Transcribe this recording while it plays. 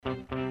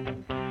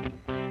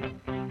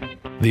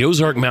The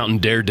Ozark Mountain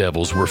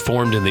Daredevils were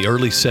formed in the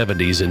early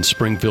 70s in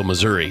Springfield,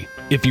 Missouri.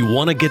 If You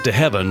Want to Get to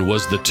Heaven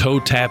was the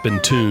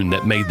toe-tapping tune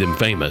that made them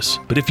famous.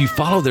 But if you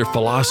follow their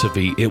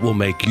philosophy, it will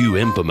make you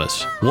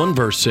infamous. One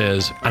verse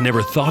says, "I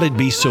never thought it'd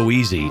be so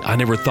easy. I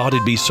never thought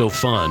it'd be so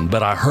fun.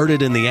 But I heard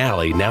it in the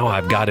alley. Now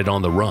I've got it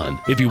on the run."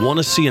 If you want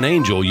to see an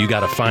angel, you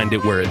got to find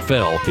it where it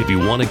fell. If you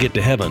want to get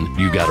to heaven,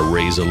 you got to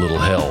raise a little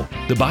hell.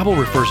 The Bible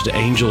refers to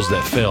angels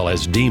that fell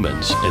as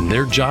demons, and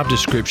their job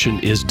description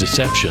is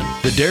deception.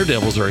 The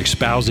Daredevils are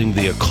espousing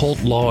the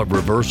occult law of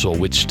reversal,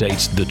 which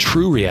states the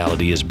true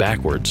reality is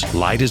backwards.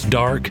 Light is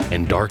dark,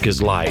 and dark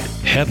is light.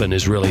 Heaven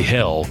is really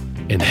hell,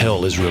 and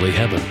hell is really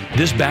heaven.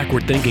 This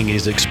backward thinking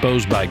is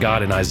exposed by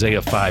God in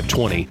Isaiah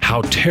 5:20,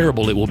 how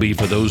terrible it will be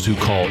for those who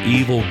call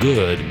evil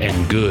good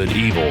and good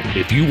evil.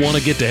 If you want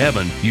to get to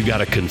heaven, you got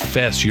to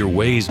confess your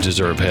ways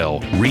deserve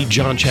hell. Read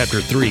John chapter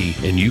 3,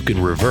 and you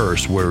can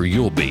reverse where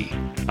you'll be.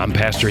 I'm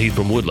Pastor Heath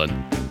from Woodland.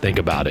 Think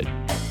about it.